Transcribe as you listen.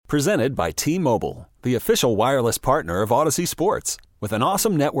Presented by T-Mobile, the official wireless partner of Odyssey Sports. With an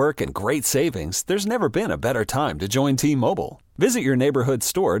awesome network and great savings, there's never been a better time to join T-Mobile. Visit your neighborhood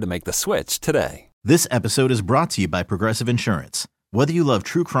store to make the switch today. This episode is brought to you by Progressive Insurance. Whether you love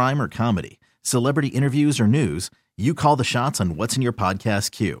true crime or comedy, celebrity interviews or news, you call the shots on what's in your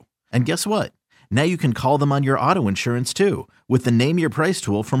podcast queue. And guess what? Now you can call them on your auto insurance too with the Name Your Price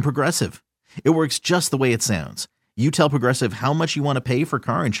tool from Progressive. It works just the way it sounds. You tell Progressive how much you want to pay for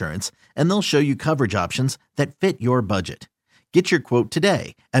car insurance, and they'll show you coverage options that fit your budget. Get your quote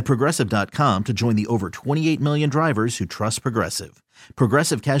today at Progressive.com to join the over 28 million drivers who trust Progressive.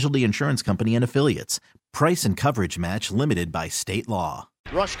 Progressive Casualty Insurance Company and Affiliates. Price and coverage match limited by state law.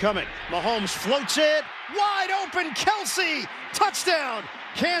 Rush coming. Mahomes floats it. Wide open. Kelsey. Touchdown.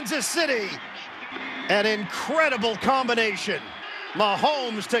 Kansas City. An incredible combination.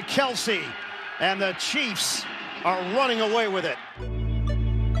 Mahomes to Kelsey. And the Chiefs are running away with it.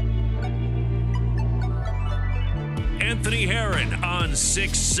 Anthony Herron on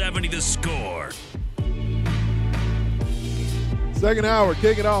 670 The Score. Second hour,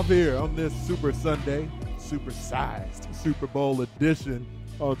 kicking off here on this Super Sunday, super-sized Super Bowl edition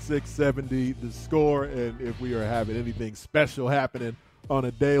on 670 The Score. And if we are having anything special happening on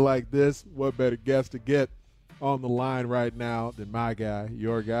a day like this, what better guest to get on the line right now than my guy,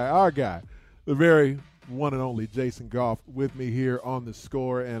 your guy, our guy, the very one and only Jason Goff with me here on The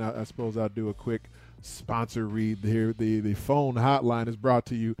Score. And I suppose I'll do a quick sponsor read here. The phone hotline is brought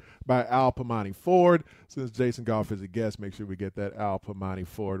to you by Al Pamani Ford. Since Jason Goff is a guest, make sure we get that Al Pamani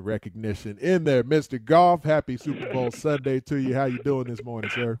Ford recognition in there. Mr. Goff, happy Super Bowl Sunday to you. How you doing this morning,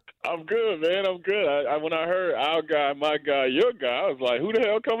 sir? I'm good, man. I'm good. When I heard our guy, my guy, your guy, I was like, who the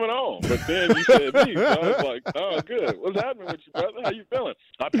hell coming on? But then you said me. So I was like, oh, good. What's happening with you, brother? How you feeling?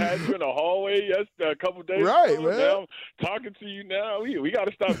 I passed you in the hallway a couple days ago. Man. Now I'm talking to you now. We got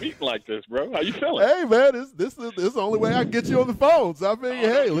to stop meeting like this, bro. How you feeling? Hey, man, this is the only way I can get you on the phone. So I figure,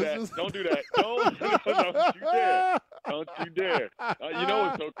 hey, Don't do that. Don't you dare. Don't you dare. You know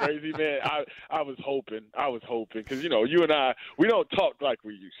what's so crazy, man? I was hoping, because, you and I, we don't talk like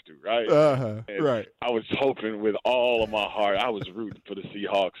we used to, right? Right. I was hoping with all of my heart. I was rooting for the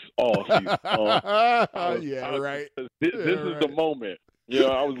Seahawks all season long. Right. This is the moment.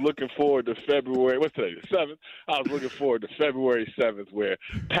 I was looking forward to February. What's today? The 7th. I was looking forward to February 7th, where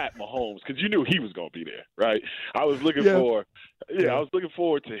Pat Mahomes, because you knew he was going to be there, right? I was looking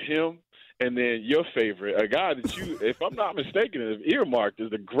forward to him. And then your favorite, a guy that you, if I'm not mistaken, is earmarked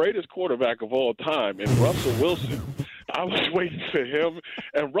as the greatest quarterback of all time, and Russell Wilson. I was waiting for him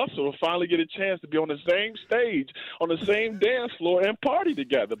and Russell to finally get a chance to be on the same stage, on the same dance floor, and party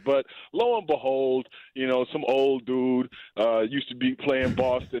together. But lo and behold, some old dude used to be playing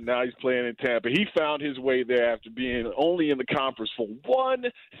Boston. Now he's playing in Tampa. He found his way there after being only in the conference for one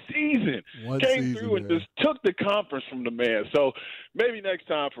season. Came through and just took the conference from the man. So maybe next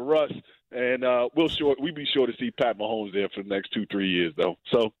time for us. And we'll be sure to see Pat Mahomes there for the next 2-3 years, though.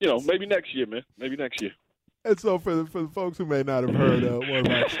 So, maybe next year, man. Maybe next year. And so for the folks who may not have heard one of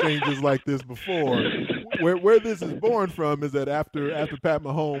our exchanges like this before, where this is born from is that after Pat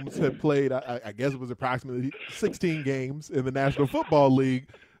Mahomes had played, I guess it was approximately 16 games in the National Football League,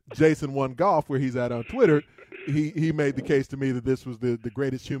 Jason One Golf, where he's at on Twitter, he made the case to me that this was the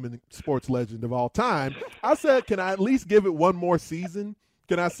greatest human sports legend of all time. I said, can I at least give it one more season?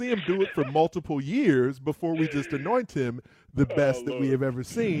 Can I see him do it for multiple years before we just anoint him the best that we have ever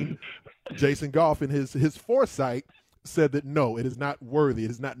seen? Jason Goff, in his foresight, said that no, it is not worthy.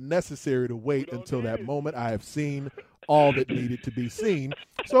 It is not necessary to wait until that moment. I have seen all that needed to be seen.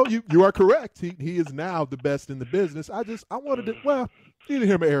 So you are correct. He is now the best in the business. I wanted to, well, neither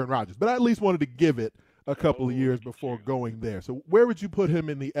him or Aaron Rodgers, but I at least wanted to give it a couple of years before going there. So where would you put him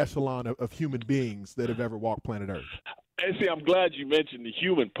in the echelon of human beings that have ever walked planet Earth? And see, I'm glad you mentioned the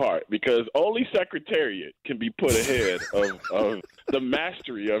human part, because only Secretariat can be put ahead of the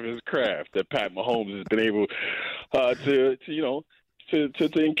mastery of his craft that Pat Mahomes has been able to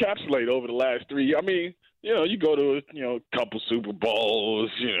encapsulate over the last 3 years. I mean, you go to a couple Super Bowls,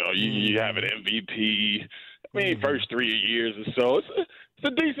 you have an MVP. I mean, first 3 years or so. It's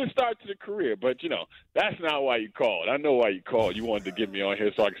a decent start to the career, but, that's not why you called. I know why you called. You wanted to get me on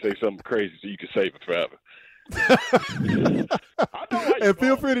here so I could say something crazy so you could save it forever. And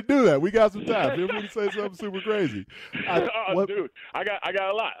feel free to do that. We got some time. Feel free to say something super crazy. Dude, I got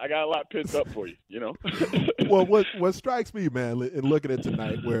a lot. I got a lot pinned up for you. Well, what strikes me, man, in looking at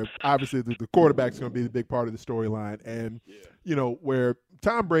tonight, where obviously the quarterback's going to be the big part of the storyline, and where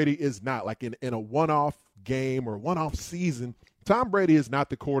Tom Brady is not like in a one-off game or one-off season. Tom Brady is not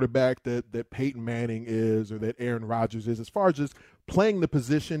the quarterback that Peyton Manning is or that Aaron Rodgers is, as far as just playing the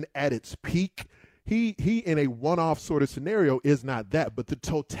position at its peak. He in a one-off sort of scenario is not that, but the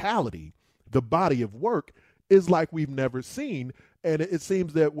totality, the body of work is like we've never seen. And it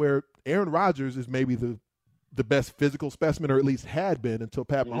seems that where Aaron Rodgers is maybe the best physical specimen, or at least had been until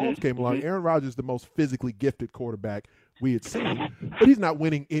Pat Mahomes came along. Aaron Rodgers is the most physically gifted quarterback we had seen, but he's not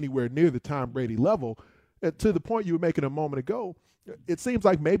winning anywhere near the Tom Brady level. To the point you were making a moment ago, it seems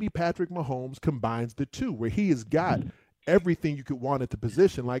like maybe Patrick Mahomes combines the two, where he has got everything you could want at the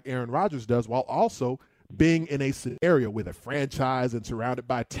position like Aaron Rodgers does, while also being in a scenario with a franchise and surrounded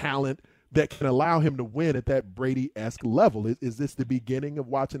by talent that can allow him to win at that Brady-esque level. Is this the beginning of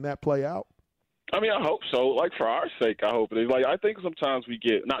watching that play out? I mean, I hope so. Like, for our sake, I hope it is. Like, I think sometimes we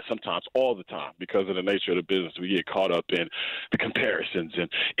get, not sometimes, all the time, because of the nature of the business, we get caught up in the comparisons and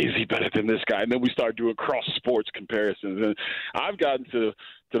is he better than this guy? And then we start doing cross-sports comparisons. And I've gotten to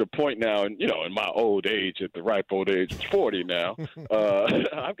the point now, and, you know, in my old age, at the ripe old age of 40 now,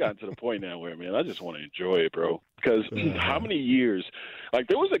 I've gotten to the point now where, man, I just want to enjoy it, bro. Because how many years, like,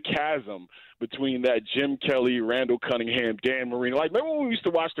 there was a chasm between that Jim Kelly, Randall Cunningham, Dan Marino. Like, remember when we used to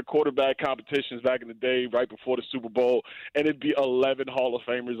watch the quarterback competitions back in the day, right before the Super Bowl, and it'd be 11 Hall of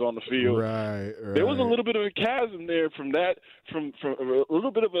Famers on the field? Right. There was a little bit of a chasm there from that, from a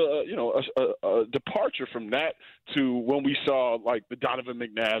little bit of a departure from that to when we saw, like, the Donovan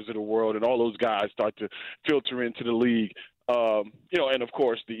McNabbs of the world and all those guys start to filter into the league. And of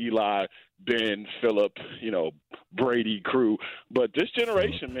course the Eli, Ben, Phillip, Brady crew. But this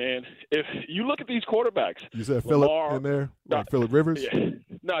generation, man, if you look at these quarterbacks, you said Phillip in there, like Phillip Rivers. Yeah.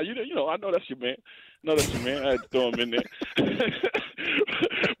 No, I know that's your man. I had to throw him in there.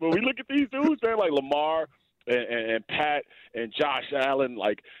 But we look at these dudes, man, like Lamar and Pat and Josh Allen,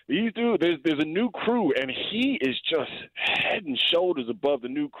 like these dudes, there's a new crew, and he is just head and shoulders above the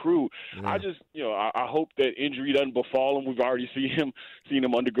new crew. Yeah. I hope that injury doesn't befall him. We've already seen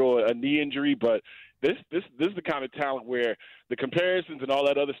him undergo a knee injury, but this is the kind of talent where the comparisons and all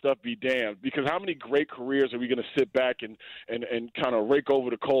that other stuff be damned. Because how many great careers are we going to sit back and kind of rake over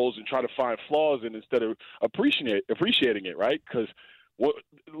the coals and try to find flaws in instead of appreciating it, right? Because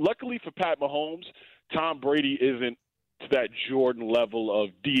luckily for Pat Mahomes, Tom Brady isn't to that Jordan level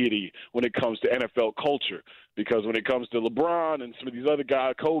of deity when it comes to NFL culture. Because when it comes to LeBron and some of these other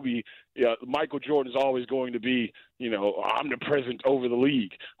guys, Kobe, Michael Jordan is always going to be, omnipresent over the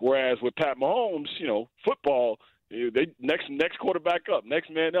league. Whereas with Pat Mahomes, football, they next quarterback up, next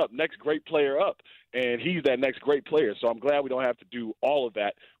man up, next great player up, and he's that next great player. So I'm glad we don't have to do all of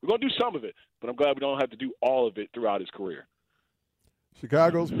that. We're going to do some of it, but I'm glad we don't have to do all of it throughout his career.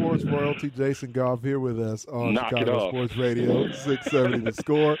 Chicago Sports Royalty, Jason Goff here with us on Chicago Sports Radio, 670 The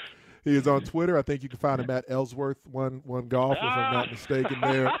Score. He is on Twitter. I think you can find him at Ellsworth one Golf, if I'm not mistaken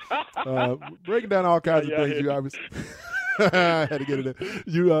there. Breaking down all kinds of things. You obviously I had to get it in.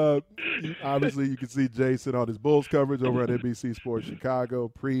 You obviously you can see Jason on his Bulls coverage over at NBC Sports Chicago,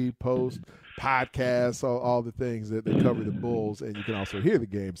 pre, post, podcasts, all the things that cover the Bulls, and you can also hear the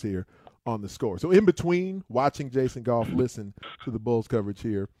games here on The Score. So in between watching Jason Goff, listen to the Bulls coverage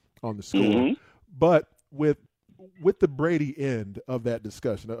here on The Score. Mm-hmm. But with the Brady end of that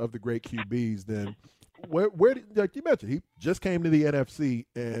discussion of the great QBs, then where like you mentioned, he just came to the NFC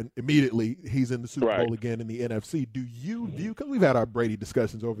and immediately he's in the Super Bowl again in the NFC. Do you view, because we've had our Brady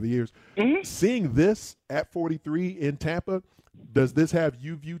discussions over the years, seeing this at 43 in Tampa, does this have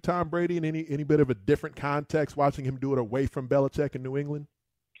you view Tom Brady in any bit of a different context, watching him do it away from Belichick in New England?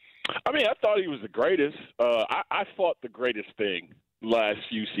 I mean, I thought he was the greatest. I thought the greatest thing last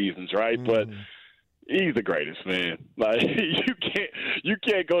few seasons, right? But he's the greatest, man. Like you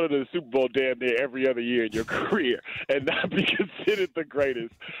can't go to the Super Bowl damn near every other year in your career and not be considered the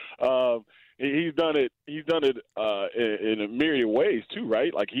greatest. He's done it. He's done it in a myriad of ways too,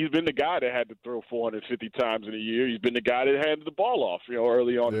 right? Like he's been the guy that had to throw 450 times in a year. He's been the guy that handed the ball off,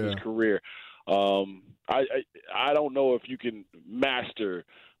 early on in his career. I don't know if you can master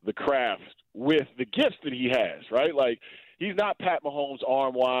the craft with the gifts that he has, right? Like he's not Pat Mahomes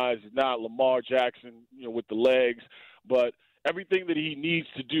arm-wise, he's not Lamar Jackson, with the legs, but everything that he needs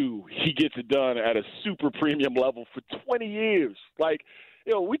to do, he gets it done at a super premium level for 20 years. Like,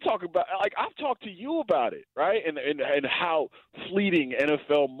 we talk about, like, I've talked to you about it, right? And how fleeting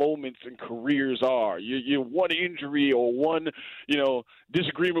NFL moments and careers are. You're one injury or one,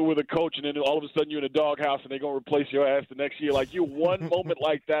 disagreement with a coach, and then all of a sudden you're in a doghouse and they're going to replace your ass the next year. Like, you're one moment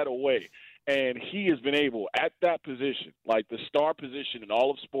like that away. And he has been able, at that position, like the star position in all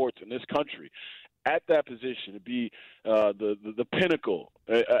of sports in this country, at that position to be the pinnacle,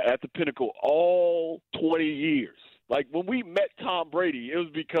 at the pinnacle all 20 years. Like, when we met Tom Brady, it was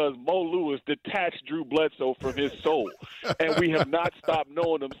because Mo Lewis detached Drew Bledsoe from his soul, and we have not stopped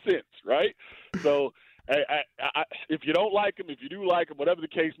knowing him since, right? So if you don't like him, if you do like him, whatever the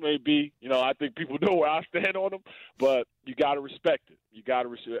case may be, I think people know where I stand on him, but you got to respect it. You got to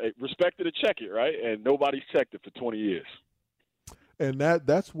respect it and check it, right? And nobody's checked it for 20 years. And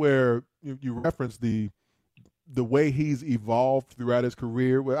that's where you reference the way he's evolved throughout his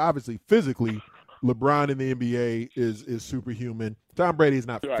career. Well, obviously, physically, LeBron in the NBA is superhuman. Tom Brady is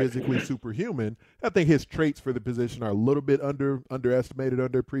not physically superhuman. I think his traits for the position are a little bit underestimated,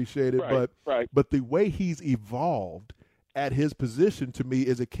 underappreciated. But the way he's evolved at his position, to me,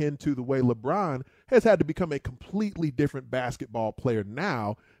 is akin to the way LeBron has had to become a completely different basketball player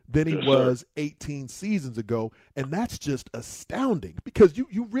now than he was 18 seasons ago. And that's just astounding, because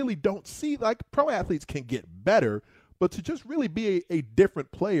you really don't see, like, pro athletes can get better, but to just really be a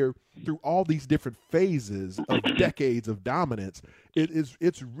different player through all these different phases of decades of dominance,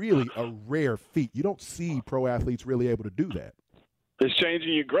 it's really a rare feat. You don't see pro athletes really able to do that. It's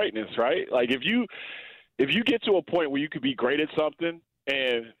changing your greatness, right? Like, if you get to a point where you could be great at something,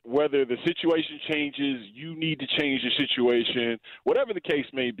 and whether the situation changes, you need to change the situation, whatever the case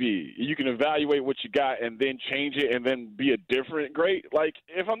may be, you can evaluate what you got and then change it and then be a different great. Like,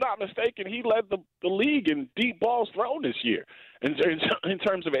 if I'm not mistaken, he led the league in deep balls thrown this year. And in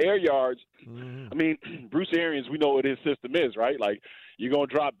terms of air yards, I mean, Bruce Arians, we know what his system is, right? Like, you're going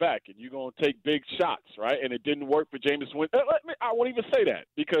to drop back and you're going to take big shots, right? And it didn't work for Jameis Winston. I won't even say that,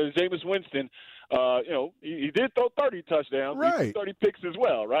 because Jameis Winston, he did throw 30 touchdowns, right? He threw 30 picks as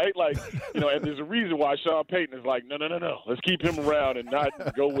well, right? Like, and there's a reason why Sean Payton is like, no, let's keep him around and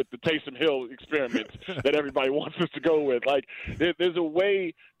not go with the Taysom Hill experiments that everybody wants us to go with. Like, there's a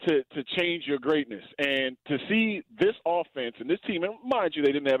way to change your greatness, and to see this offense and this team, and mind you,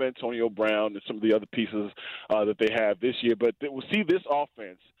 they didn't have Antonio Brown and some of the other pieces that they have this year, but we'll see this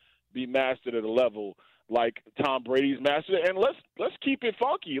offense be mastered at a level like Tom Brady's mastered it. And let's keep it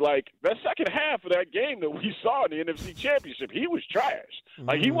funky. Like, that second half of that game that we saw in the NFC Championship, he was trash.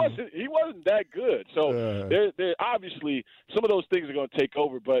 Like, he wasn't that good. So there obviously some of those things are going to take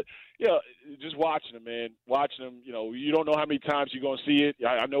over. But just watching him, man, you don't know how many times you're going to see it.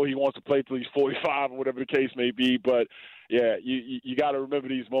 I know he wants to play till he's 45 or whatever the case may be, but yeah, you got to remember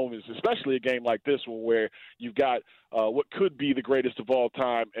these moments, especially a game like this one where you've got what could be the greatest of all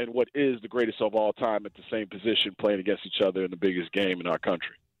time and what is the greatest of all time at the same position, playing against each other in the biggest game in our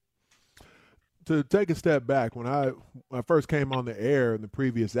country. To take a step back, when I first came on the air in the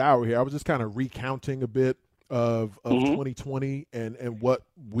previous hour here, I was just kind of recounting a bit of 2020 and what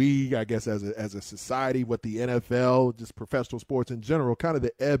we, I guess, as a society, what the NFL, just professional sports in general, kind of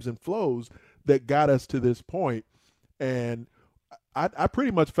the ebbs and flows that got us to this point. And I pretty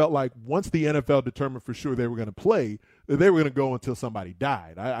much felt like once the NFL determined for sure they were going to play, that they were going to go until somebody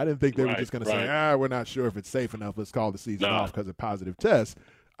died. I didn't think they were just going to say, we're not sure if it's safe enough, let's call the season off because of positive tests.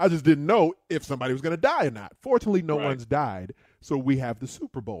 I just didn't know if somebody was going to die or not. Fortunately, no one's died, so we have the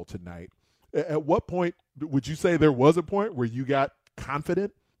Super Bowl tonight. At what point would you say there was a point where you got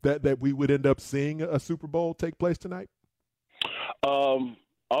confident that we would end up seeing a Super Bowl take place tonight?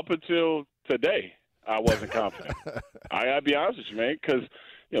 Up until today, I wasn't confident. I gotta be honest with you, man, because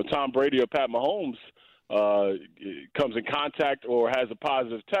Tom Brady or Pat Mahomes comes in contact or has a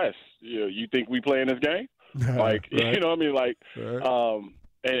positive test. You think we play in this game? Like, you know what I mean? Like,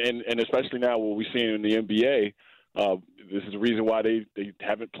 and especially now what we're seeing in the NBA. This is the reason why they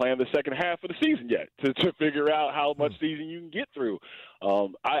haven't planned the second half of the season yet, to figure out how much season you can get through.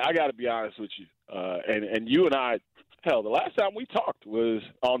 I got to be honest with you, and you and I, hell, the last time we talked was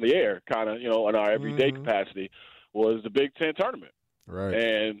on the air, kind of, in our everyday capacity, was the Big Ten tournament. Right.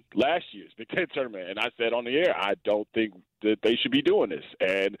 And last year's Big Ten tournament, and I said on the air, I don't think that they should be doing this.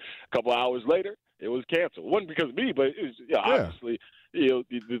 And a couple hours later, it was canceled. It wasn't because of me, but it was obviously.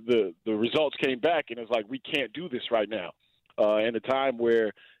 The results came back, and it's like, we can't do this right now. In a time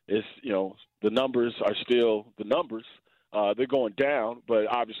where it's, the numbers are still the numbers. They're going down, but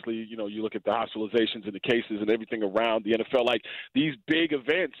obviously, you look at the hospitalizations and the cases and everything around the NFL. Like, these big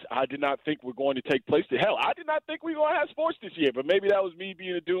events, I did not think were going to take place. Hell, I did not think we were going to have sports this year, but maybe that was me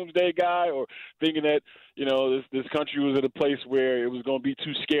being a doomsday guy or thinking that, this country was at a place where it was going to be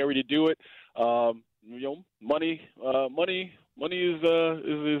too scary to do it. Money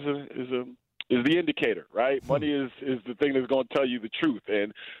is the indicator, right? Money is the thing that's going to tell you the truth,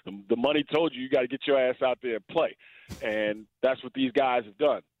 and the money told you got to get your ass out there and play, and that's what these guys have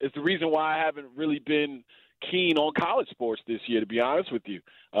done. It's the reason why I haven't really been keen on college sports this year, to be honest with you,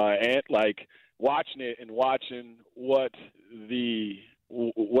 and like watching it and watching what the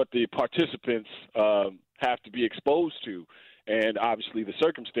participants have to be exposed to. And obviously the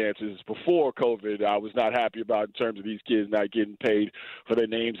circumstances before COVID, I was not happy about in terms of these kids not getting paid for their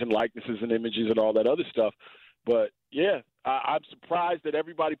names and likenesses and images and all that other stuff. But, yeah, I'm surprised that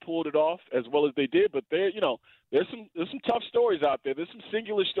everybody pulled it off as well as they did. But, there's some tough stories out there. There's some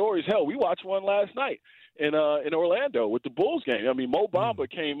singular stories. Hell, we watched one last night in Orlando with the Bulls game. I mean, Mo Bamba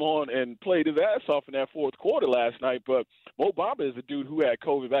came on and played his ass off in that fourth quarter last night. But Mo Bamba is a dude who had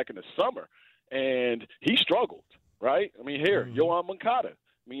COVID back in the summer, and he struggled. Right? I mean, here, Yohan Moncada.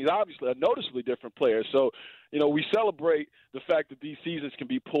 I mean, he's obviously a noticeably different player. So, we celebrate the fact that these seasons can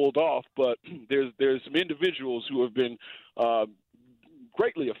be pulled off, but there's some individuals who have been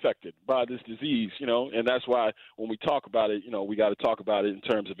greatly affected by this disease, and that's why when we talk about it, we got to talk about it in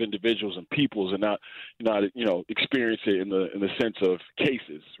terms of individuals and peoples and not experience it in the sense of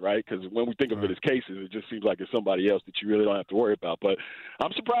cases, right? Because when we think of it as cases, it just seems like it's somebody else that you really don't have to worry about. But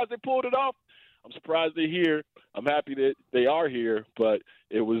I'm surprised they pulled it off. I'm surprised they're here. I'm happy that they are here, but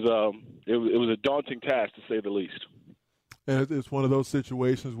it was a daunting task to say the least. And it's one of those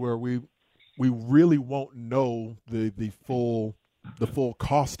situations where we really won't know the full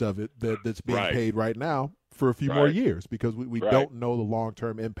cost of it that's being paid right now for a few more years, because we don't know the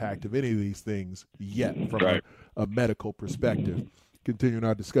long-term impact of any of these things yet from a medical perspective. Continuing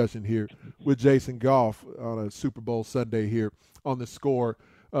our discussion here with Jason Goff on a Super Bowl Sunday here on The Score.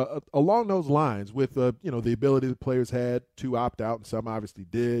 Along those lines, with the ability the players had to opt out, and some obviously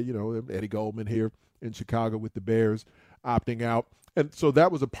did. Eddie Goldman here in Chicago with the Bears opting out, and so that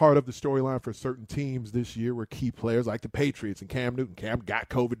was a part of the storyline for certain teams this year, where key players like the Patriots and Cam Newton. Cam got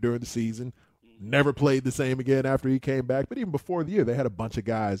COVID during the season, never played the same again after he came back. But even before the year, they had a bunch of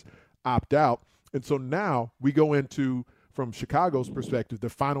guys opt out, and so now we go into, from Chicago's perspective, the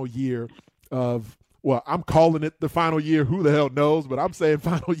final year of. Well, I'm calling it the final year. Who the hell knows? But I'm saying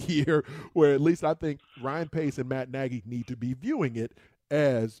final year, where at least I think Ryan Pace and Matt Nagy need to be viewing it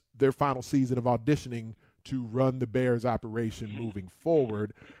as their final season of auditioning to run the Bears operation moving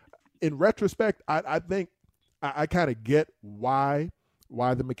forward. In retrospect, I think I kind of get why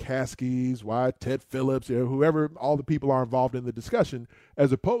the McCaskies, why Ted Phillips, whoever, all the people are involved in the discussion,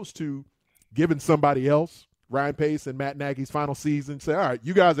 as opposed to giving somebody else Ryan Pace and Matt Nagy's final season, say, all right,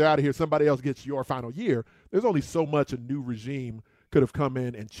 you guys are out of here. Somebody else gets your final year. There's only so much a new regime could have come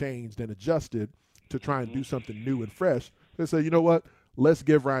in and changed and adjusted to try and do something new and fresh. They say, you know what? Let's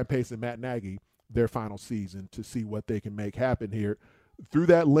give Ryan Pace and Matt Nagy their final season to see what they can make happen here. Through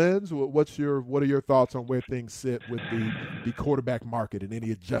that lens, what are your thoughts on where things sit with the quarterback market and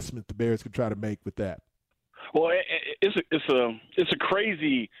any adjustment the Bears could try to make with that? Well, it's a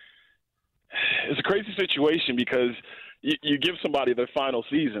crazy situation, because you give somebody their final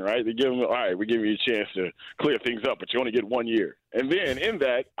season, right? They give them, all right, we give you a chance to clear things up, but you only get 1 year. And then in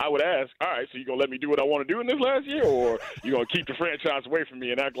that, I would ask, all right, so you going to let me do what I want to do in this last year, or you going to keep the franchise away from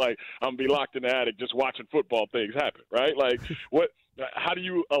me and act like I'm going to be locked in the attic just watching football things happen, right? Like, what? How do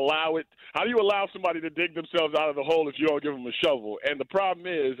you allow it? How do you allow somebody to dig themselves out of the hole if you don't give them a shovel? And the problem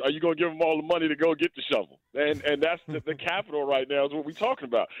is, are you going to give them all the money to go get the shovel? And that's the capital right now is what we're talking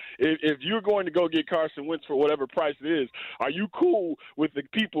about. If you're going to go get Carson Wentz for whatever price it is, are you cool with the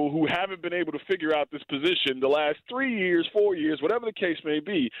people who haven't been able to figure out this position the last 3 years, 4 years, whatever the case may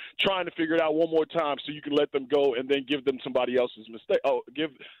be, trying to figure it out one more time so you can let them go and then give them somebody else's mistake?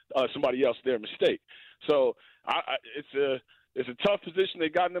 Give somebody else their mistake. So it's a tough position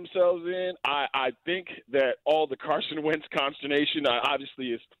they've gotten themselves in. I think that all the Carson Wentz consternation obviously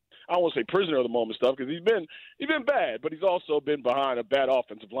is, I don't want to say prisoner of the moment stuff, because he's been bad, but he's also been behind a bad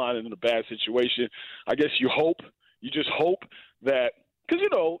offensive line and in a bad situation. I guess you just hope that, because,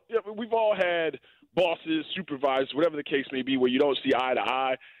 we've all had bosses, supervisors, whatever the case may be, where you don't see eye to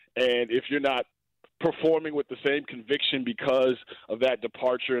eye, and if you're not performing with the same conviction because of that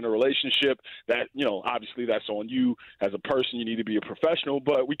departure in a relationship, that, obviously that's on you as a person. You need to be a professional,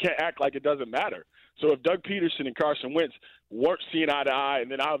 but we can't act like it doesn't matter. So if Doug Peterson and Carson Wentz weren't seeing eye to eye,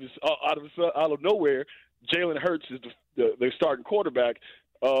 and then obviously out of nowhere, Jalen Hurts is the starting quarterback,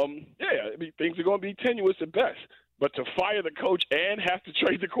 things are going to be tenuous at best. But to fire the coach and have to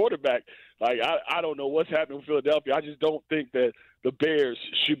trade the quarterback, I don't know what's happening with Philadelphia. I just don't think that the Bears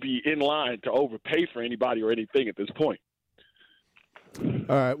should be in line to overpay for anybody or anything at this point. All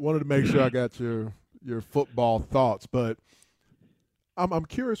right, wanted to make sure I got your football thoughts, but I'm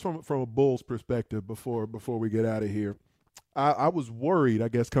curious from a Bulls perspective before we get out of here. I was worried, I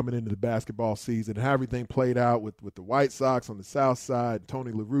guess, coming into the basketball season, how everything played out with the White Sox on the South Side,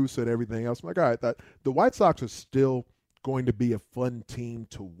 Tony La Russa and everything else. I'm like, all right, the White Sox are still going to be a fun team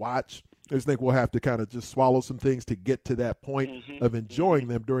to watch. I just think we'll have to kind of just swallow some things to get to that point of enjoying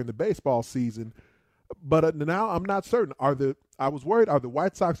them during the baseball season. But now I'm not certain. I was worried, are the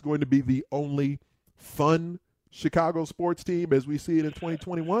White Sox going to be the only fun Chicago sports team as we see it in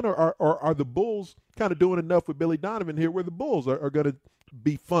 2021, or are the Bulls kind of doing enough with Billy Donovan here where the Bulls are going to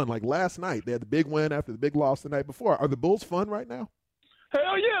be fun? Like last night, they had the big win after the big loss the night before. Are the Bulls fun right now?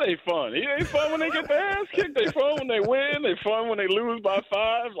 Hell yeah, they fun. They fun when they get their ass kicked. They fun when they win. They fun when they lose by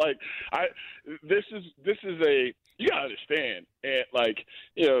 5. Like this is you gotta understand. And like,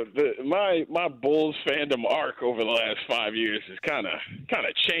 you know, my Bulls fandom arc over the last 5 years has kind of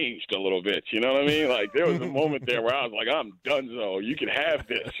changed a little bit. You know what I mean? Like there was a moment there where I was like, I'm donezo. You can have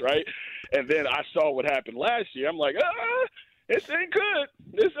this, right? And then I saw what happened last year. I'm like, this ain't good.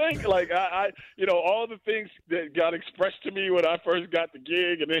 This ain't like I all the things that got expressed to me when I first got the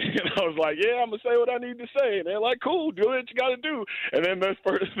gig, and then I was like, yeah, I'm gonna say what I need to say, and they're like, cool, do what you got to do. And then that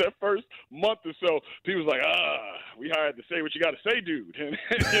first month or so, people was like, we hired to say what you got to say, dude. And,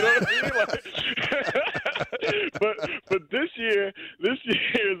 you know what I mean? Like, but this year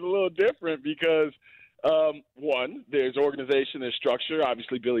is a little different because. One, there's organization and structure.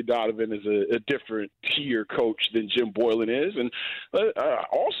 Obviously, Billy Donovan is a different tier coach than Jim Boylan is. And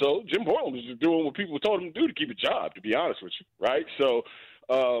also, Jim Boylan was doing what people told him to do to keep a job, to be honest with you, right? So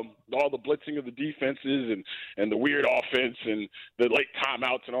all the blitzing of the defenses and the weird offense and the late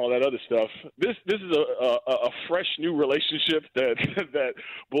timeouts and all that other stuff, this is a fresh new relationship that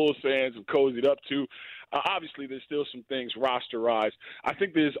Bulls fans have cozied up to. Obviously, there's still some things roster-wise. I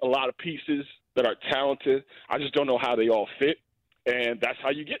think there's a lot of pieces that are talented. I just don't know how they all fit, and that's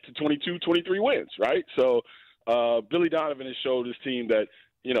how you get to 22, 23 wins, right? So Billy Donovan has showed his team that,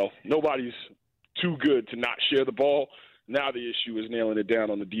 you know, nobody's too good to not share the ball. Now the issue is nailing it down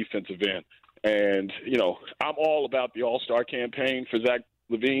on the defensive end. And, you know, I'm all about the All-Star campaign for Zach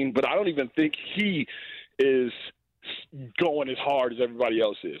LaVine, but I don't even think he is going as hard as everybody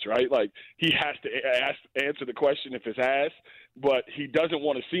else is, right? Like, he has to answer the question if it's asked, but he doesn't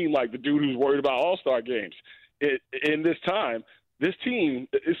want to seem like the dude who's worried about All-Star games. In this time, this team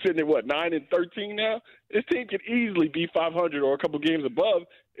is sitting at, 9-13 now? This team could easily be 500 or a couple games above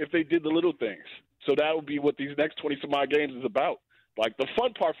if they did the little things. So that would be what these next 20-some-odd games is about. Like, the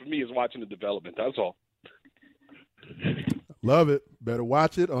fun part for me is watching the development. That's all. Love it. Better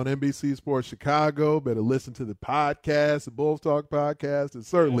watch it on NBC Sports Chicago. Better listen to the podcast, the Bulls Talk podcast, and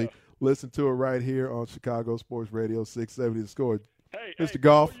certainly listen to it right here on Chicago Sports Radio 670 The Score. Hey, Mr.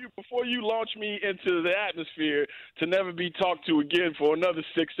 Goff. Before you launch me into the atmosphere to never be talked to again for another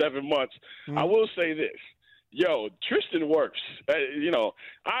 6-7 months, I will say this. Yo, Tristan Wirfs.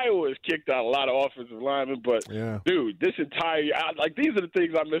 Iowa has kicked out a lot of offensive linemen, but, dude, this entire – these are the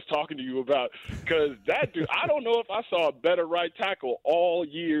ththings I miss talking to you about because that dude – I don't know if I saw a better right tackle all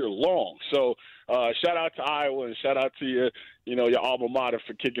year long. So, shout out to Iowa and shout out to your alma mater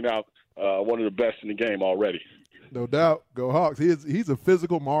for kicking out one of the best in the game already. No doubt. Go Hawks. He's a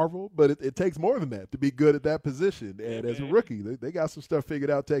physical marvel, but it takes more than that to be good at that position. And as a rookie, they got some stuff figured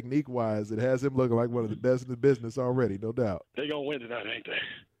out technique-wise that has him looking like one of the best in the business already, no doubt. They're going to win tonight, ain't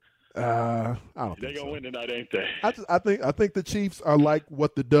they? I don't think they're going to win tonight, ain't they? I think the Chiefs are like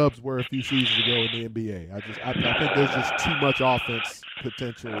what the Dubs were a few seasons ago in the NBA. I think there's just too much offense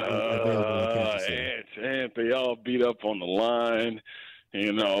potential available in Kansas City. And they all beat up on the line.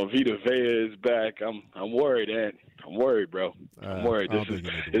 Vita Vea is back. I'm worried, Ant. I'm worried, bro. I'm worried. This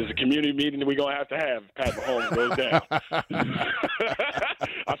is a community meeting that we're going to have Pat Mahomes goes down.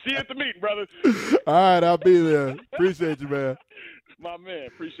 I'll see you at the meeting, brother. All right, I'll be there. Appreciate you, man. My man,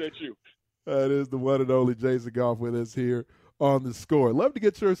 appreciate you. That is the one and only Jason Goff with us here on The Score. Love to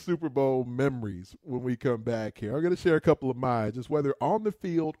get your Super Bowl memories when we come back here. I'm going to share a couple of mine, just whether on the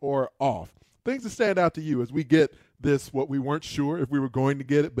field or off. Things that stand out to you as we get this, what we weren't sure if we were going to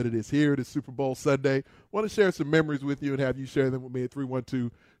get it, but it is here. It is Super Bowl Sunday. Want to share some memories with you and have you share them with me at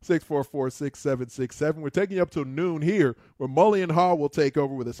 312-644-6767. We're taking you up till noon here where Mully and Haw will take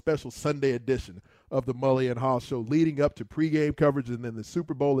over with a special Sunday edition of the Mully and Haw Show leading up to pregame coverage and then the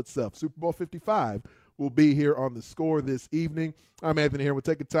Super Bowl itself. Super Bowl 55 will be here on The Score this evening. I'm Anthony here. We'll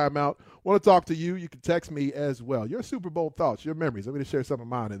take a time out. Want to talk to you. You can text me as well. Your Super Bowl thoughts, your memories. I'm going to share some of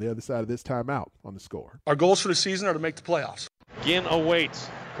mine on the other side of this timeout on The Score. Our goals for the season are to make the playoffs. Ginn awaits.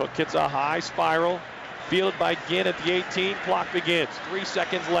 Cook hits a high spiral. Fielded by Ginn at the 18. Clock begins. 3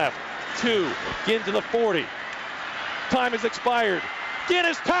 seconds left. 2. Ginn to the 40. Time has expired. Ginn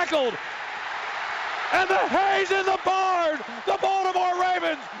is tackled. And the hay's in the barn. The Baltimore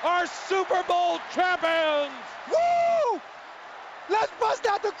Ravens are Super Bowl champions. Woo! Let's bust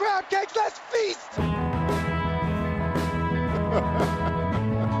out the crab cakes. Let's feast. From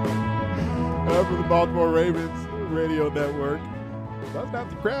the Baltimore Ravens Radio Network. Bust out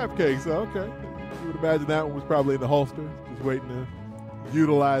the crab cakes. Okay. You would imagine that one was probably in the holster, just waiting to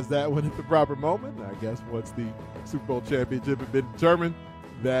utilize that one at the proper moment. I guess once the Super Bowl championship had been determined,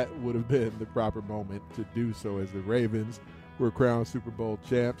 that would have been the proper moment to do so, as the Ravens were crowned Super Bowl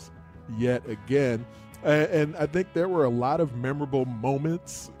champs yet again. And I think there were a lot of memorable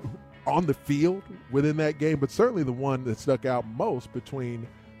moments on the field within that game, but certainly the one that stuck out most between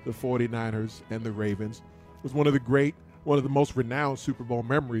the 49ers and the Ravens was one of the most renowned Super Bowl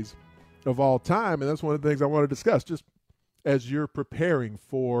memories of all time. And that's one of the things I want to discuss just as you're preparing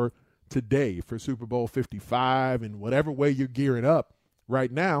for today, for Super Bowl 55, and whatever way you're gearing up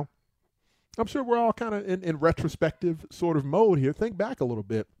right now. I'm sure we're all kind of in retrospective sort of mode here. Think back a little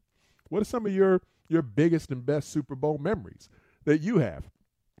bit. What are some of your biggest and best Super Bowl memories that you have?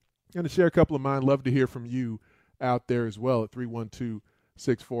 I'm going to share a couple of mine. Love to hear from you out there as well at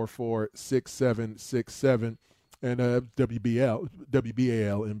 312-644-6767 and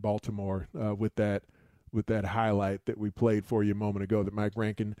WBAL in Baltimore with that highlight that we played for you a moment ago that Mike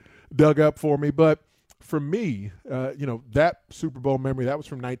Rankin dug up for me. But for me, that Super Bowl memory, that was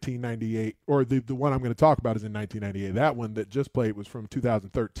from 1998, or the one I'm going to talk about is in 1998. That one that just played was from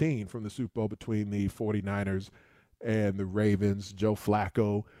 2013, from the Super Bowl between the 49ers and the Ravens, Joe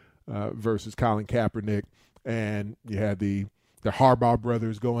Flacco versus Colin Kaepernick, and you had the Harbaugh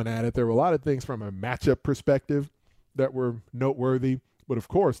brothers going at it. There were a lot of things from a matchup perspective that were noteworthy, but of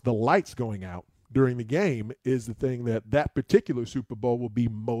course the lights going out during the game is the thing that particular Super Bowl will be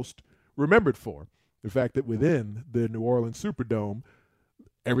most remembered for. The fact that within the New Orleans Superdome,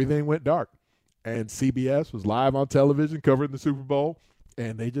 everything went dark, and CBS was live on television covering the Super Bowl,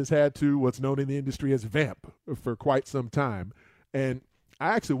 and they just had to, what's known in the industry as vamp, for quite some time. And I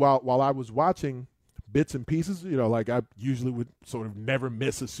actually, while I was watching bits and pieces, like I usually would sort of never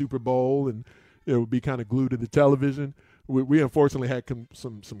miss a Super Bowl and would be kind of glued to the television. We unfortunately had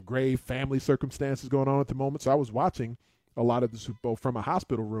some grave family circumstances going on at the moment, so I was watching a lot of the Super Bowl from a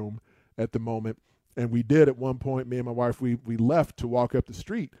hospital room at the moment. And we did at one point, me and my wife, we left to walk up the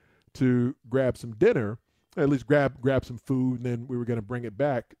street to grab some dinner, at least grab some food, and then we were going to bring it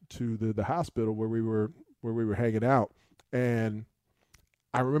back to the hospital where we were hanging out. And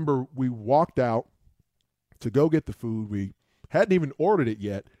I remember we walked out to go get the food. We hadn't even ordered it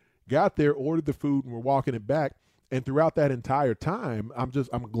yet. Got there, ordered the food, and we're walking it back. And throughout that entire time, I'm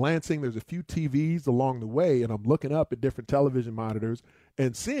glancing. There's a few TVs along the way, and I'm looking up at different television monitors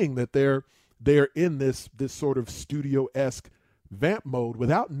and seeing that they're in this sort of studio-esque vamp mode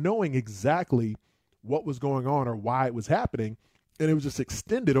without knowing exactly what was going on or why it was happening. And it was just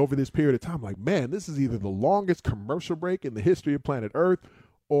extended over this period of time. Like, man, this is either the longest commercial break in the history of planet Earth,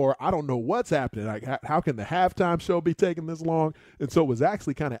 or I don't know what's happening. Like, how can the halftime show be taking this long? And so it was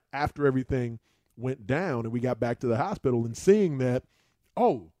actually kind of after everything went down and we got back to the hospital and seeing that,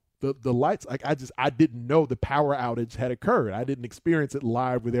 the lights, like I didn't know the power outage had occurred. I didn't experience it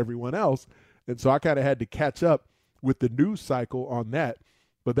live with everyone else. And so I kind of had to catch up with the news cycle on that.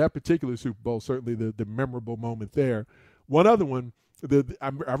 But that particular Super Bowl, certainly the memorable moment there. One other one, I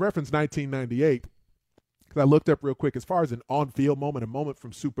referenced 1998 because I looked up real quick. As far as an on-field moment, a moment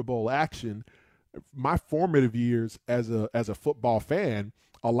from Super Bowl action, my formative years as a football fan,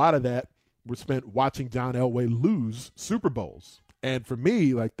 a lot of that was spent watching John Elway lose Super Bowls. And for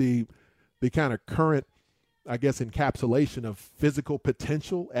me, like the kind of current, I guess, encapsulation of physical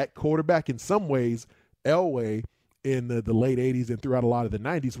potential at quarterback, in some ways, Elway in the late 80s and throughout a lot of the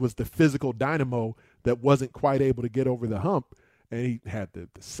 90s was the physical dynamo that wasn't quite able to get over the hump. And he had the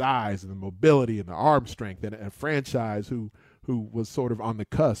size and the mobility and the arm strength, and a franchise who was sort of on the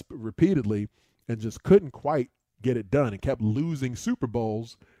cusp repeatedly and just couldn't quite get it done and kept losing Super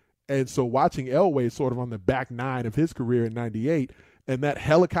Bowls. And so watching Elway sort of on the back nine of his career in 98, and that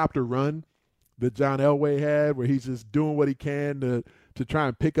helicopter run that John Elway had where he's just doing what he can to try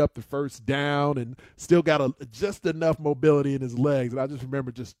and pick up the first down and still got just enough mobility in his legs. And I just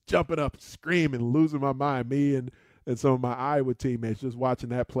remember just jumping up, screaming, losing my mind, me and some of my Iowa teammates just watching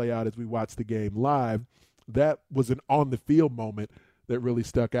that play out as we watched the game live. That was an on-the-field moment that really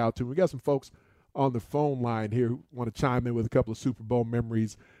stuck out to me. We got some folks on the phone line here who want to chime in with a couple of Super Bowl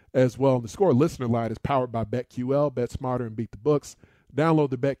memories as well. And the Score listener line is powered by BetQL. Bet smarter and beat the books. Download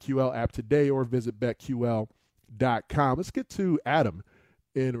the BetQL app today or visit BetQL.com. Let's get to Adam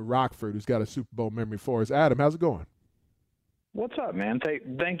in Rockford, who's got a Super Bowl memory for us. Adam, how's it going? What's up, man?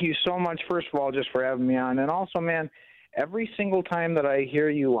 Thank you so much, first of all, just for having me on. And also, man, every single time that I hear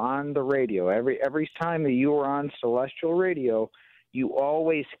you on the radio, every time that you are on Celestial Radio, you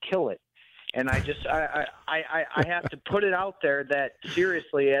always kill it. And I have to put it out there that,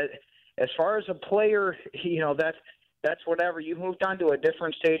 seriously, as far as a player, that's whatever. You've moved on to a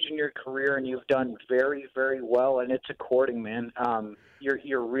different stage in your career, and you've done very, very well, and it's according, man.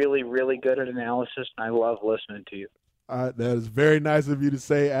 You're really, really good at analysis, and I love listening to you. That is very nice of you to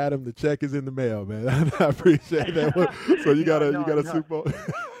say, Adam. The check is in the mail, man. I appreciate that. So you got a Super Bowl.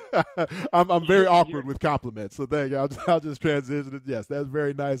 I'm very awkward with compliments, so thank you. I'll just transition it. Yes, that's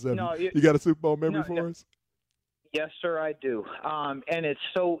very nice of you. You got a Super Bowl memory for us? Yes, sir, I do. And it's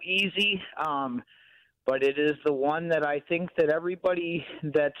so easy, but it is the one that I think that everybody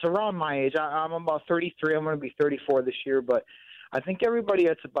that's around my age, I'm about 33, I'm going to be 34 this year, but I think everybody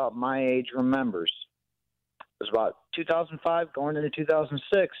that's about my age remembers. It was about 2005 going into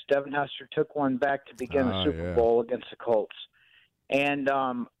 2006. Devin Hester took one back to begin the Super Bowl against the Colts. And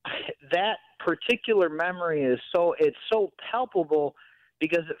that particular memory is so palpable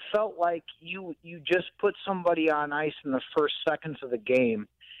because it felt like you just put somebody on ice in the first seconds of the game.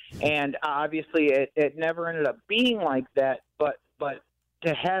 And obviously it never ended up being like that, but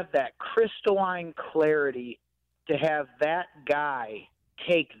to have that crystalline clarity, to have that guy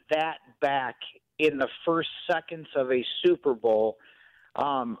take that back in the first seconds of a Super Bowl,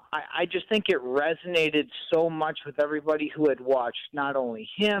 I just think it resonated so much with everybody who had watched not only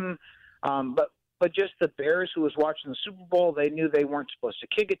him, but just the Bears who was watching the Super Bowl. They knew they weren't supposed to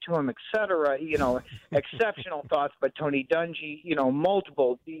kick it to him, et cetera. Exceptional thoughts by Tony Dungy,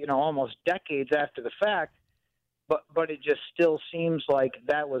 multiple, almost decades after the fact. But it just still seems like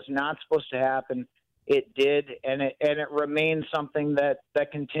that was not supposed to happen. It did, and it remains something that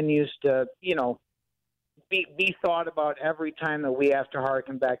continues to, be thought about every time that we have to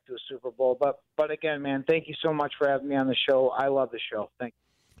harken back to a Super Bowl. But again, man, thank you so much for having me on the show. I love the show. Thank you.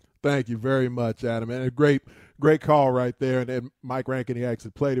 Thank you very much, Adam. And a great call right there. And Mike Rankin, he actually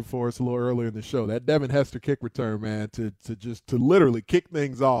played it for us a little earlier in the show. That Devin Hester kick return, man, to literally kick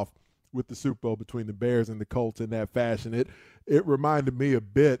things off with the Super Bowl between the Bears and the Colts in that fashion. It reminded me a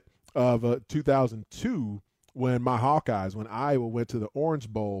bit of 2002 when Iowa went to the Orange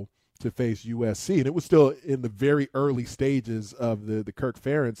Bowl to face USC. And it was still in the very early stages of the Kirk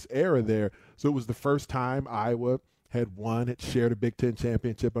Ferentz era there. So it was the first time Iowa had shared a Big Ten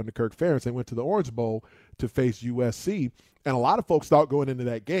championship under Kirk Ferentz. They went to the Orange Bowl to face USC. And a lot of folks thought going into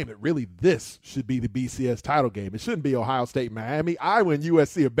that game that really this should be the BCS title game. It shouldn't be Ohio State, Miami. Iowa and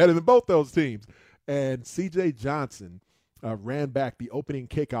USC are better than both those teams. And C.J. Johnson ran back the opening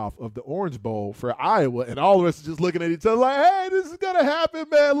kickoff of the Orange Bowl for Iowa, and all of us are just looking at each other like, hey, this is going to happen,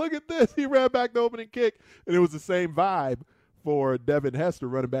 man. Look at this. He ran back the opening kick, and it was the same vibe for Devin Hester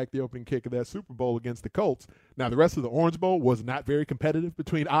running back the opening kick of that Super Bowl against the Colts. Now, the rest of the Orange Bowl was not very competitive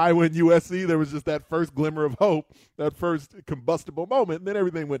between Iowa and USC. There was just that first glimmer of hope, that first combustible moment, and then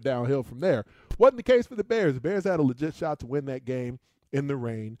everything went downhill from there. Wasn't the case for the Bears. The Bears had a legit shot to win that game in the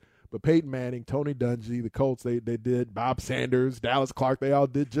rain. But Peyton Manning, Tony Dungy, the Colts, they did, Bob Sanders, Dallas Clark, they all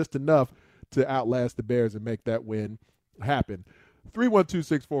did just enough to outlast the Bears and make that win happen.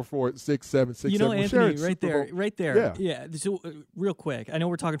 312-644-6767. Anthony, right there. Yeah. So, real quick, I know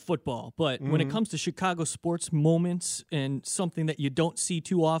we're talking football, but when it comes to Chicago sports moments and something that you don't see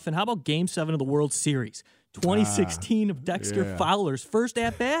too often, how about Game 7 of the World Series? 2016 of Dexter Fowler's first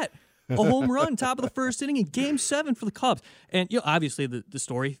at-bat. A home run, top of the first inning in Game 7 for the Cubs. And obviously the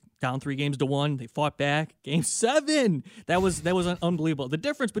story, down 3-1, they fought back. Game 7, that was unbelievable. The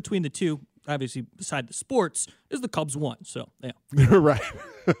difference between the two, obviously, beside the sports, is the Cubs won. So, yeah. Right.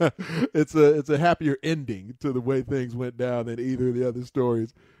 It's a happier ending to the way things went down than either of the other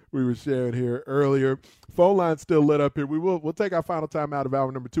stories we were sharing here earlier. Phone line's still lit up here. We'll take our final time out of hour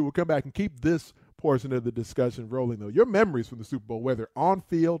number 2. We'll come back and keep this portion of the discussion rolling, though. Your memories from the Super Bowl, whether on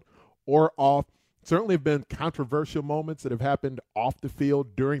field or off, certainly have been controversial moments that have happened off the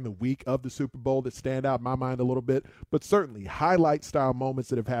field during the week of the Super Bowl that stand out in my mind a little bit, but certainly highlight-style moments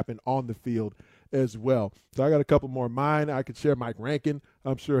that have happened on the field as well. So I got a couple more of mine. I could share. Mike Rankin,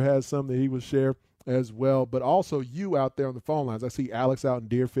 I'm sure, has some that he will share as well, but also you out there on the phone lines. I see Alex out in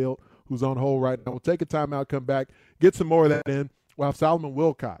Deerfield who's on hold right now. We'll take a timeout, come back, get some more of that in. We'll have Solomon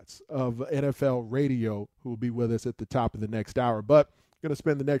Wilcots of NFL Radio who will be with us at the top of the next hour. But going to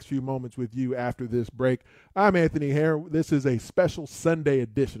spend the next few moments with you after this break. I'm Anthony Hare. This is a special Sunday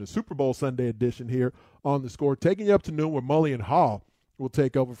edition, a Super Bowl Sunday edition here on The Score, taking you up to noon where Mully and Hall will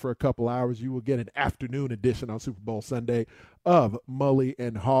take over for a couple hours. You will get an afternoon edition on Super Bowl Sunday of Mully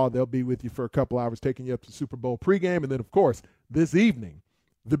and Hall. They'll be with you for a couple hours, taking you up to Super Bowl pregame. And then, of course, this evening,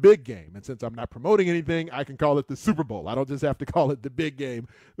 the big game. And since I'm not promoting anything, I can call it the Super Bowl. I don't just have to call it the big game.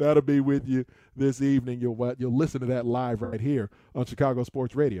 That'll be with you this evening. You'll listen to that live right here on Chicago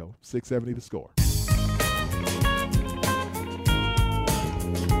Sports Radio, 670 The Score.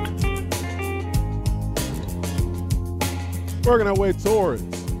 Working our way towards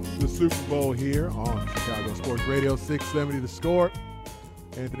the Super Bowl here on Chicago Sports Radio 670 The Score.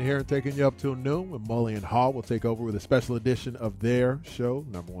 Anthony Herron taking you up till noon when Mully and Hall will take over with a special edition of their show,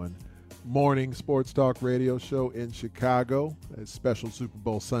 number one morning sports talk radio show in Chicago. A special Super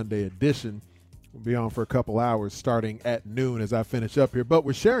Bowl Sunday edition. We'll be on for a couple hours starting at noon as I finish up here. But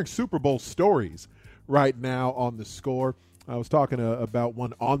we're sharing Super Bowl stories right now on The Score. I was talking about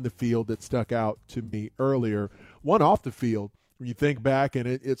one on the field that stuck out to me earlier. One off the field, when you think back, and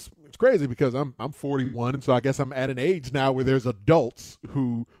it's crazy because I'm 41, and so I guess I'm at an age now where there's adults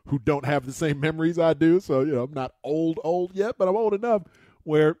who don't have the same memories I do. So, I'm not old yet, but I'm old enough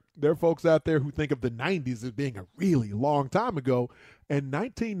where there are folks out there who think of the 90s as being a really long time ago. And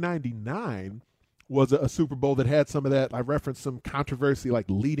 1999 was a Super Bowl that had some of that. I referenced some controversy like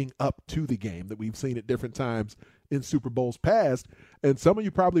leading up to the game that we've seen at different times in Super Bowls past. And some of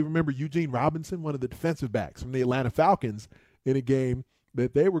you probably remember Eugene Robinson, one of the defensive backs from the Atlanta Falcons, in a game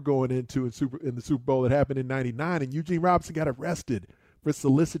that they were going into in the Super Bowl that happened in 99. And Eugene Robinson got arrested for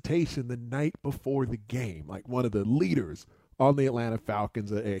solicitation the night before the game, like one of the leaders on the Atlanta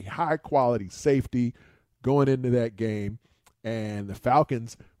Falcons, a high-quality safety going into that game. And the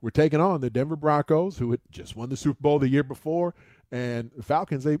Falcons were taking on the Denver Broncos, who had just won the Super Bowl the year before. And the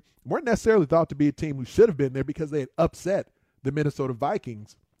Falcons, they weren't necessarily thought to be a team who should have been there because they had upset the Minnesota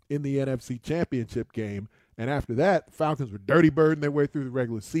Vikings in the NFC Championship game. And after that, the Falcons were dirty birding their way through the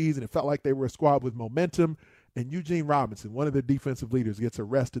regular season. It felt like they were a squad with momentum. And Eugene Robinson, one of their defensive leaders, gets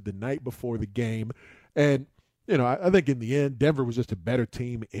arrested the night before the game. And, I think in the end, Denver was just a better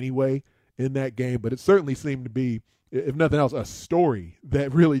team anyway in that game. But it certainly seemed to be, if nothing else, a story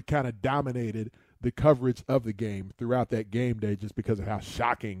that really kind of dominated the coverage of the game throughout that game day just because of how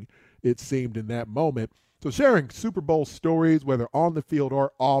shocking it seemed in that moment. So sharing Super Bowl stories, whether on the field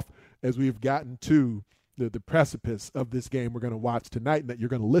or off, as we've gotten to the precipice of this game we're going to watch tonight and that you're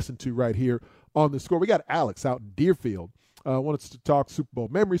going to listen to right here on The Score. We got Alex out in Deerfield. Wants to talk Super Bowl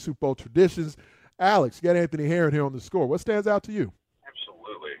memories, Super Bowl traditions. Alex, you got Anthony Herron here on The Score. What stands out to you?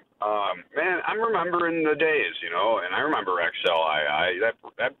 Absolutely. Man, I'm remembering the days, and I remember XLII.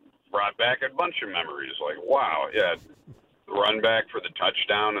 That brought back a bunch of memories. Like, wow, yeah, the run back for the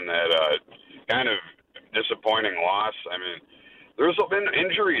touchdown and that kind of disappointing loss. I mean, there's been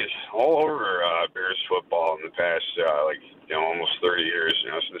injuries all over Bears football in the past, almost 30 years,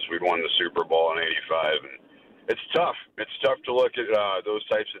 since we'd won the Super Bowl in '85. And it's tough. It's tough to look at those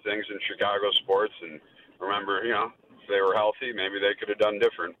types of things in Chicago sports and remember, if they were healthy, maybe they could have done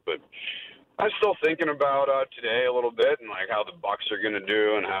different. But I'm still thinking about today a little bit and like how the Bucs are going to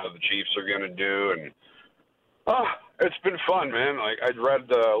do and how the Chiefs are going to do. And it's been fun, man. Like I'd read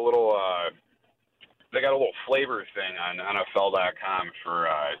the little they got a little flavor thing on NFL.com for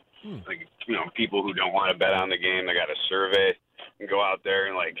people who don't want to bet on the game. They got a survey and go out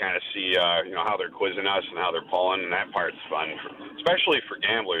there and like kind of see how they're quizzing us and how they're pulling, and that part's fun, especially for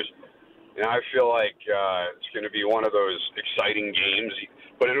gamblers. I feel like it's going to be one of those exciting games,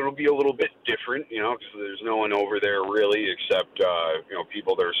 but it'll be a little bit different, because there's no one over there really except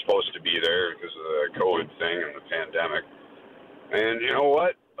people that are supposed to be there because of the COVID thing and the pandemic. And you know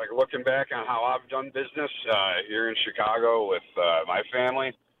what? Like looking back on how I've done business here in Chicago with my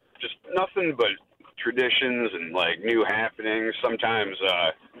family, just nothing but traditions and like new happenings, sometimes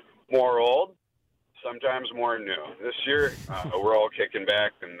more old, sometimes more new. This year, we're all kicking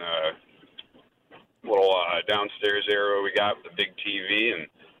back in the little downstairs area we got with the big TV, and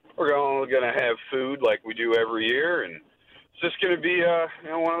we're going to have food like we do every year, and it's just going to be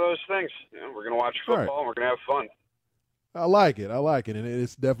one of those things. We're going to watch football, and we're going to have fun. I like it, and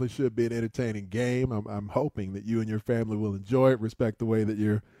it definitely should be an entertaining game. I'm hoping that you and your family will enjoy it. Respect the way that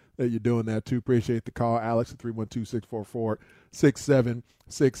you're doing that too. Appreciate the call, Alex, at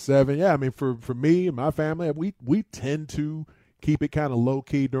 312-644-6767. Yeah, I mean, for me and my family, we tend to keep it kind of low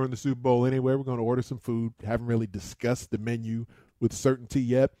key during the Super Bowl anyway. We're going to order some food. Haven't really discussed the menu with certainty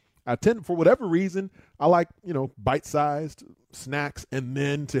yet. I tend, for whatever reason, I like bite-sized snacks and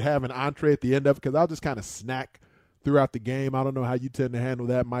then to have an entree at the end of it because I'll just kind of snack throughout the game. I don't know how you tend to handle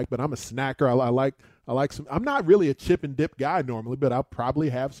that, Mike, but I'm a snacker. I like some. I'm not really a chip and dip guy normally, but I'll probably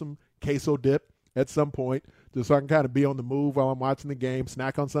have some queso dip at some point just so I can kind of be on the move while I'm watching the game,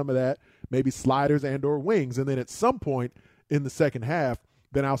 snack on some of that, maybe sliders and or wings. And then at some point in the second half,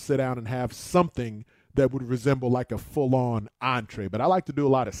 then I'll sit down and have something that would resemble like a full-on entree. But I like to do a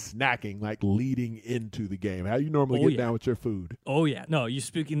lot of snacking, like leading into the game. How you normally get down with your food? Oh, yeah. No, you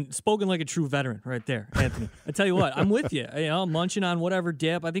spoken like a true veteran right there, Anthony. I tell you what, I'm with you. I'm munching on whatever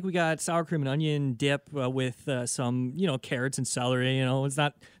dip. I think we got sour cream and onion dip with some, carrots and celery. It's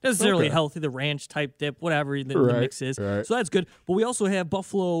not necessarily healthy, the ranch type dip, whatever the mix is. Right. So that's good. But we also have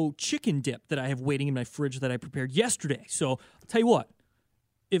buffalo chicken dip that I have waiting in my fridge that I prepared yesterday. So I'll tell you what.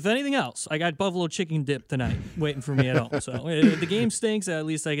 If anything else, I got buffalo chicken dip tonight waiting for me at home. So the game stinks. At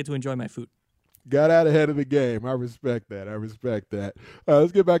least I get to enjoy my food. Got out ahead of the game. I respect that.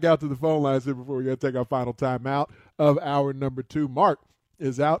 Let's get back out to the phone lines here before we got to take our final timeout of hour number 2. Mark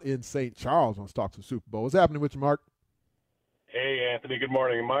is out in St. Charles. Wants to talk some Super Bowl. What's happening with you, Mark? Hey, Anthony. Good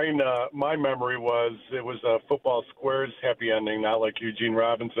morning. My memory was it was a football squares happy ending, not like Eugene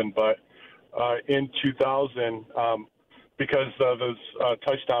Robinson, but in 2000. Because this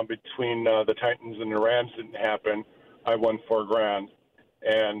touchdown between the Titans and the Rams didn't happen, I won $4,000.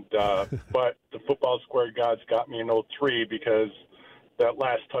 And but the football square gods got me in 03 because that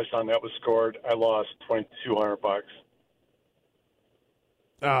last touchdown that was scored, I lost $2,200.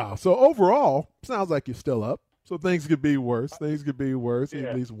 So overall, sounds like you're still up. So things could be worse. Yeah.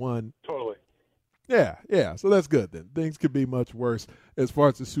 At least one. Totally. Yeah. So that's good then. Things could be much worse as far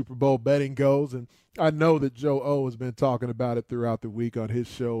as the Super Bowl betting goes. And I know that Joe O has been talking about it throughout the week on his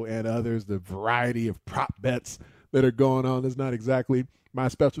show and others, the variety of prop bets that are going on. Is not exactly my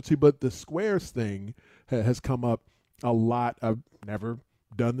specialty, but the squares thing has come up a lot. I've never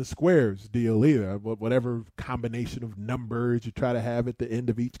done the squares deal either. Whatever combination of numbers you try to have at the end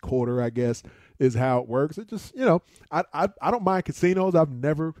of each quarter, I guess, is how it works. It just, I don't mind casinos. I've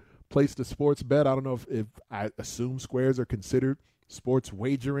never placed a sports bet. I don't know if I assume squares are considered sports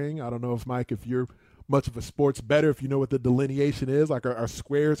wagering. I don't know if, Mike, if you're much of a sports bettor, if you know what the delineation is, like are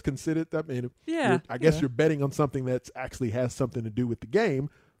squares considered? I mean, I guess you're betting on something that actually has something to do with the game.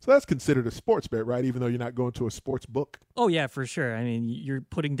 So that's considered a sports bet, right? Even though you're not going to a sports book. Oh, yeah, for sure. I mean, you're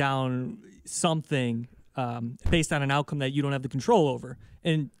putting down something based on an outcome that you don't have the control over.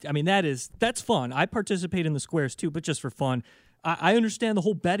 And, I mean, that's fun. I participate in the squares, too, but just for fun. I understand the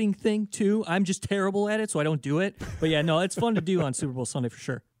whole betting thing, too. I'm just terrible at it, so I don't do it. But, yeah, no, it's fun to do on Super Bowl Sunday for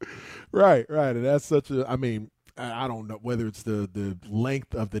sure. Right. And that's I don't know whether it's the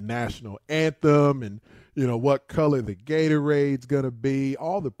length of the national anthem and, what color the Gatorade's going to be,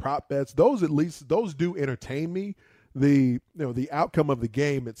 all the prop bets. Those do entertain me. The outcome of the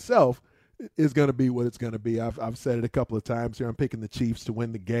game itself is going to be what it's going to be. I've said it a couple of times here. I'm picking the Chiefs to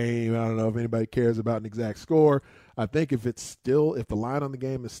win the game. I don't know if anybody cares about an exact score. I think if the line on the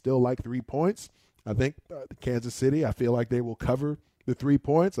game is still like 3 points, I think Kansas City, I feel like they will cover the 3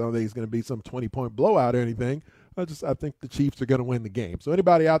 points. I don't think it's going to be some 20-point blowout or anything. I think the Chiefs are going to win the game. So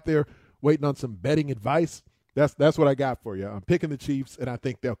anybody out there waiting on some betting advice, that's what I got for you. I'm picking the Chiefs, and I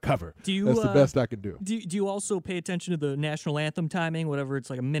think they'll cover. That's the best I can do. Do you also pay attention to the national anthem timing, whatever it's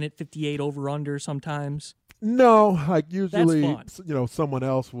like a minute 58 over-under sometimes? No, like usually, someone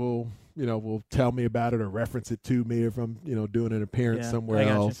else will tell me about it or reference it to me if I'm, doing an appearance somewhere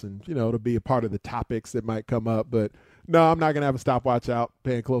else. And, it'll be a part of the topics that might come up. But, no, I'm not going to have a stopwatch out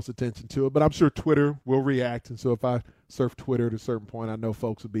paying close attention to it. But I'm sure Twitter will react. And so if I surf Twitter at a certain point, I know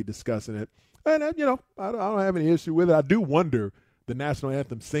folks will be discussing it. And, I don't have any issue with it. I do wonder the national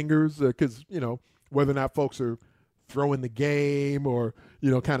anthem singers because, whether or not folks are throwing the game or,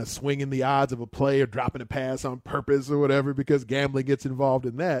 kind of swinging the odds of a play or dropping a pass on purpose or whatever because gambling gets involved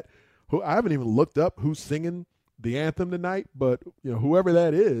in that. I haven't even looked up who's singing the anthem tonight, but, whoever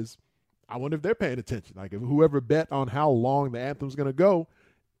that is, I wonder if they're paying attention. Like, if whoever bet on how long the anthem's going to go,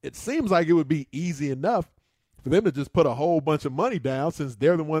 it seems like it would be easy enough for them to just put a whole bunch of money down since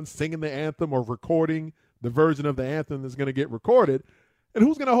they're the ones singing the anthem or recording the version of the anthem that's going to get recorded. And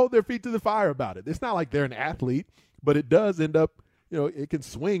who's going to hold their feet to the fire about it? It's not like they're an athlete, but it does end up, it can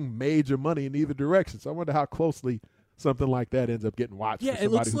swing major money in either direction. So I wonder how closely something like that ends up getting watched for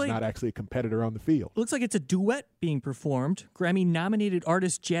somebody who's not actually a competitor on the field. It looks like it's a duet being performed. Grammy-nominated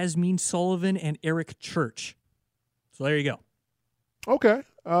artists Jasmine Sullivan and Eric Church. So there you go. Okay.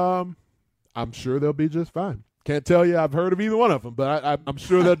 I'm sure they'll be just fine. Can't tell you I've heard of either one of them, but I'm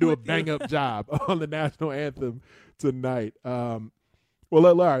sure they'll do a bang-up job on the national anthem tonight. All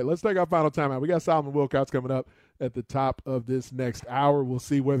right, let's take our final timeout. We got Solomon Wilcots coming up at the top of this next hour. We'll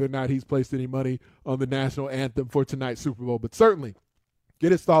see whether or not he's placed any money on the national anthem for tonight's Super Bowl, but certainly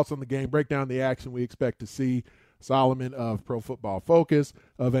get his thoughts on the game, break down the action we expect to see. Solomon of Pro Football Focus,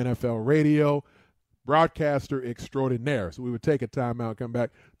 of NFL Radio, broadcaster extraordinaire. So we would take a timeout, come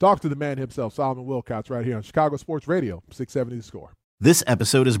back, talk to the man himself, Solomon Wilcots, right here on Chicago Sports Radio, 670 The Score. This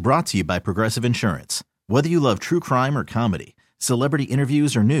episode is brought to you by Progressive Insurance. Whether you love true crime or comedy, celebrity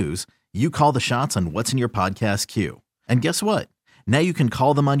interviews or news, you call the shots on what's in your podcast queue. And guess what? Now you can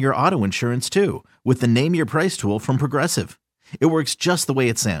call them on your auto insurance too with the Name Your Price tool from Progressive. It works just the way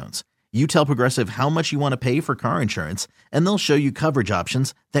it sounds. You tell Progressive how much you want to pay for car insurance, and they'll show you coverage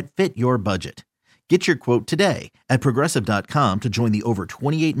options that fit your budget. Get your quote today at Progressive.com to join the over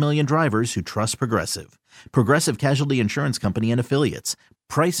 28 million drivers who trust Progressive. Progressive Casualty Insurance Company and Affiliates.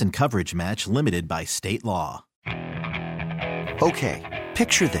 Price and coverage match limited by state law. Okay,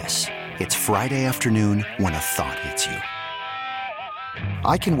 picture this. It's Friday afternoon when a thought hits you.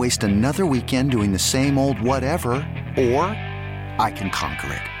 I can waste another weekend doing the same old whatever, or I can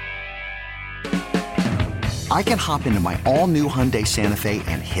conquer it. I can hop into my all-new Hyundai Santa Fe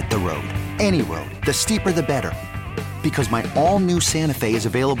and hit the road. Any road. The steeper, the better. Because my all-new Santa Fe is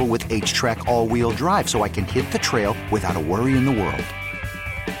available with H-Track all-wheel drive, so I can hit the trail without a worry in the world.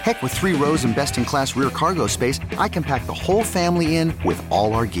 Heck, with 3 rows and best-in-class rear cargo space, I can pack the whole family in with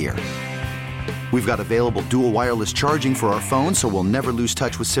all our gear. We've got available dual wireless charging for our phones, so we'll never lose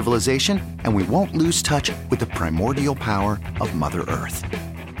touch with civilization, and we won't lose touch with the primordial power of Mother Earth.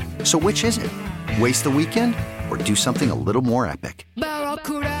 So which is it? Waste the weekend or do something a little more epic?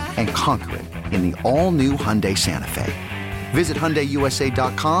 And conquer it in the all-new Hyundai Santa Fe. Visit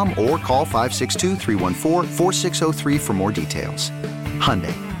HyundaiUSA.com or call 562-314-4603 for more details.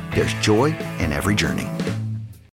 Hyundai, there's joy in every journey.